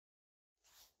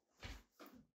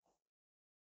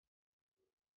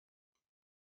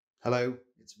Hello,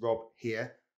 it's Rob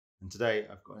here, and today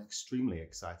I've got an extremely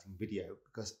exciting video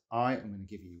because I am going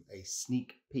to give you a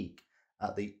sneak peek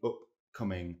at the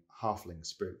upcoming halfling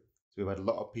sprue. So we've had a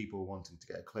lot of people wanting to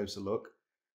get a closer look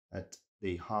at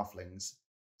the halflings,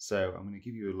 so I'm going to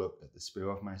give you a look at the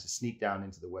sprue. I've managed to sneak down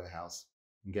into the warehouse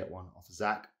and get one off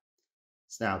Zach.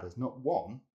 So now there's not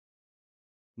one,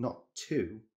 not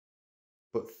two,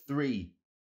 but three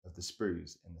of the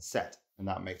sprues in the set, and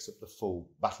that makes up the full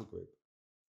battle group.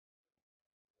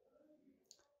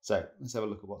 So let's have a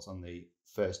look at what's on the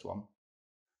first one.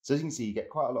 So as you can see, you get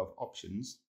quite a lot of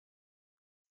options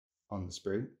on the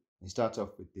sprue. You start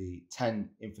off with the 10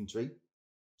 infantry.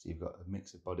 So you've got a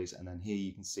mix of bodies, and then here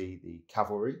you can see the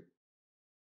cavalry.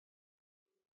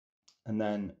 And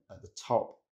then at the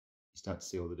top, you start to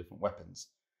see all the different weapons.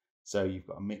 So you've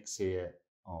got a mix here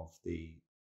of the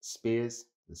spears,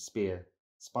 the spear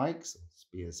spikes, or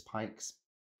spear spikes.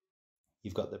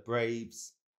 You've got the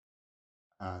braves,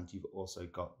 and you've also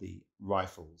got the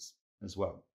rifles as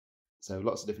well. So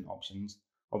lots of different options.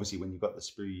 Obviously, when you've got the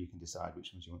sprue, you can decide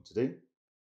which ones you want to do.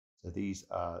 So these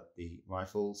are the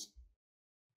rifles.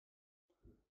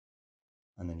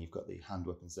 And then you've got the hand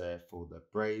weapons there for the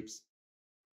braves.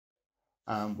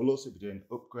 We'll also be doing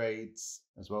upgrades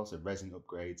as well, so resin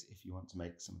upgrades if you want to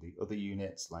make some of the other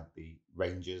units like the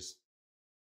rangers.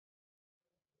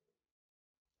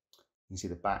 You can see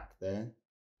the back there.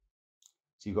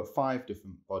 So you've got 5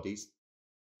 different bodies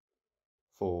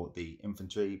for the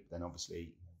infantry, but then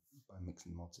obviously by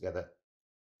mixing them all together,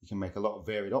 you can make a lot of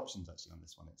varied options actually on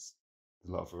this one. There's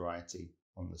a lot of variety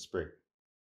on the sprue.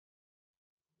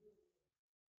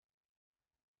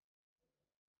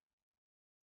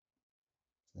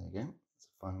 So there you go, that's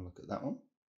a final look at that one.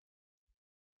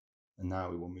 And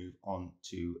now we will move on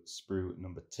to sprue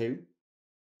number 2.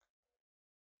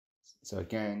 So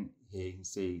again, here you can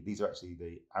see these are actually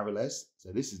the arrows.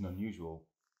 So this is an unusual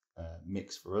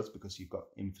mix for us because you've got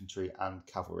infantry and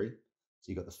cavalry.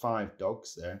 So you've got the 5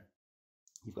 dogs there.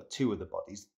 You've got 2 of the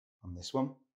bodies on this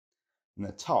one. And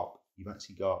at the top, you've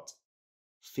actually got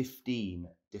 15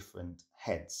 different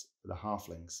heads for the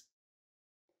halflings.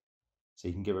 So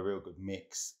you can give a real good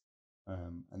mix.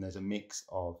 And there's a mix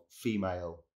of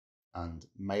female and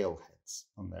male heads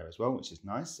on there as well, which is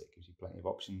nice. It gives you plenty of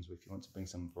options if you want to bring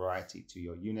some variety to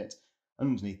your unit. And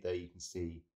underneath there, you can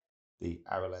see the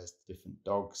arrows, the different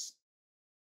dogs.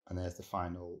 And there's the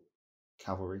final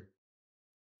cavalry.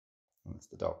 And that's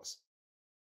the dogs.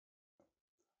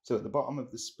 So at the bottom of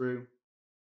the sprue,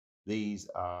 these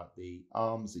are the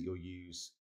arms that you'll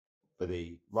use for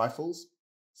the rifles.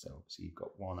 So obviously you've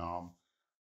got one arm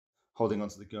holding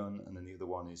onto the gun, and then the other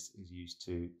one is used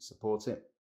to support it.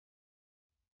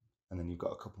 And then you've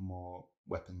got a couple more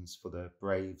weapons for the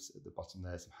braves at the bottom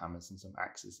there, some hammers and some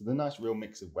axes. So they're a nice real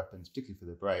mix of weapons, particularly for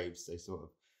the braves. They sort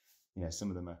of, some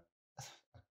of them are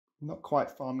not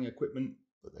quite farming equipment,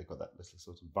 but they've got that little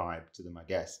sort of vibe to them, I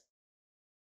guess.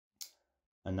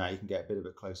 And now you can get a bit of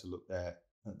a closer look there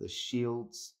at the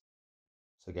shields.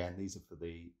 So again, these are for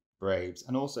the braves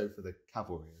and also for the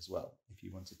cavalry as well, if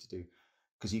you wanted to do,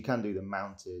 because you can do the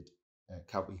mounted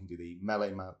cavalry, you can do the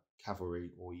melee cavalry,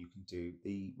 or you can do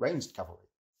the ranged cavalry.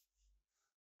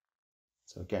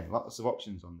 So again, lots of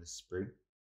options on this sprue.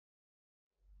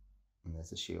 And there's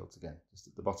the shields again, just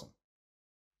at the bottom.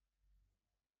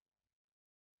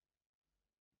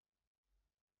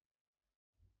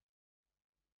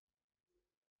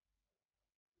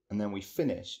 And then we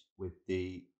finish with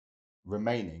the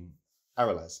remaining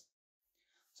arrows.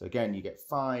 So again, you get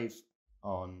 5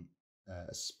 on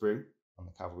a sprue on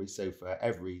the cavalry. So for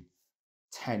every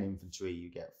 10 infantry, you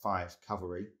get 5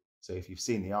 cavalry. So if you've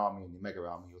seen the army and the mega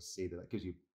army, you'll see that gives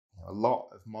you a lot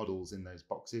of models in those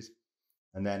boxes.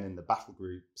 And then in the battle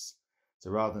groups, so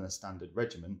rather than a standard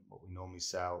regiment, what we normally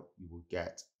sell, you will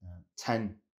get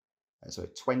 20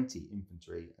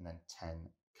 infantry and then 10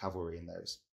 cavalry in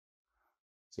those.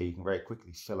 So you can very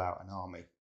quickly fill out an army.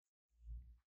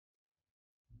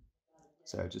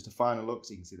 So just a final look,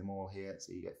 so you can see them all here.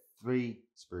 So you get 3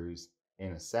 sprues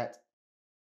in a set.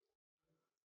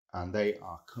 And they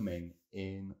are coming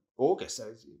in August. So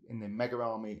it's in the mega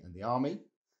army and the army.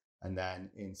 And then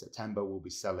in September, we'll be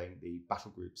selling the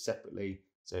battle group separately.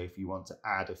 So if you want to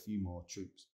add a few more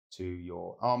troops to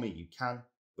your army, you can.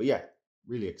 But yeah,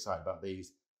 really excited about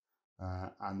these.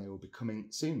 And they will be coming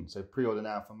soon. So pre-order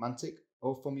now from Mantic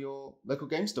or from your local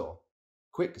game store.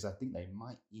 Quick, because I think they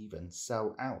might even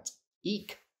sell out.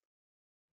 Eek!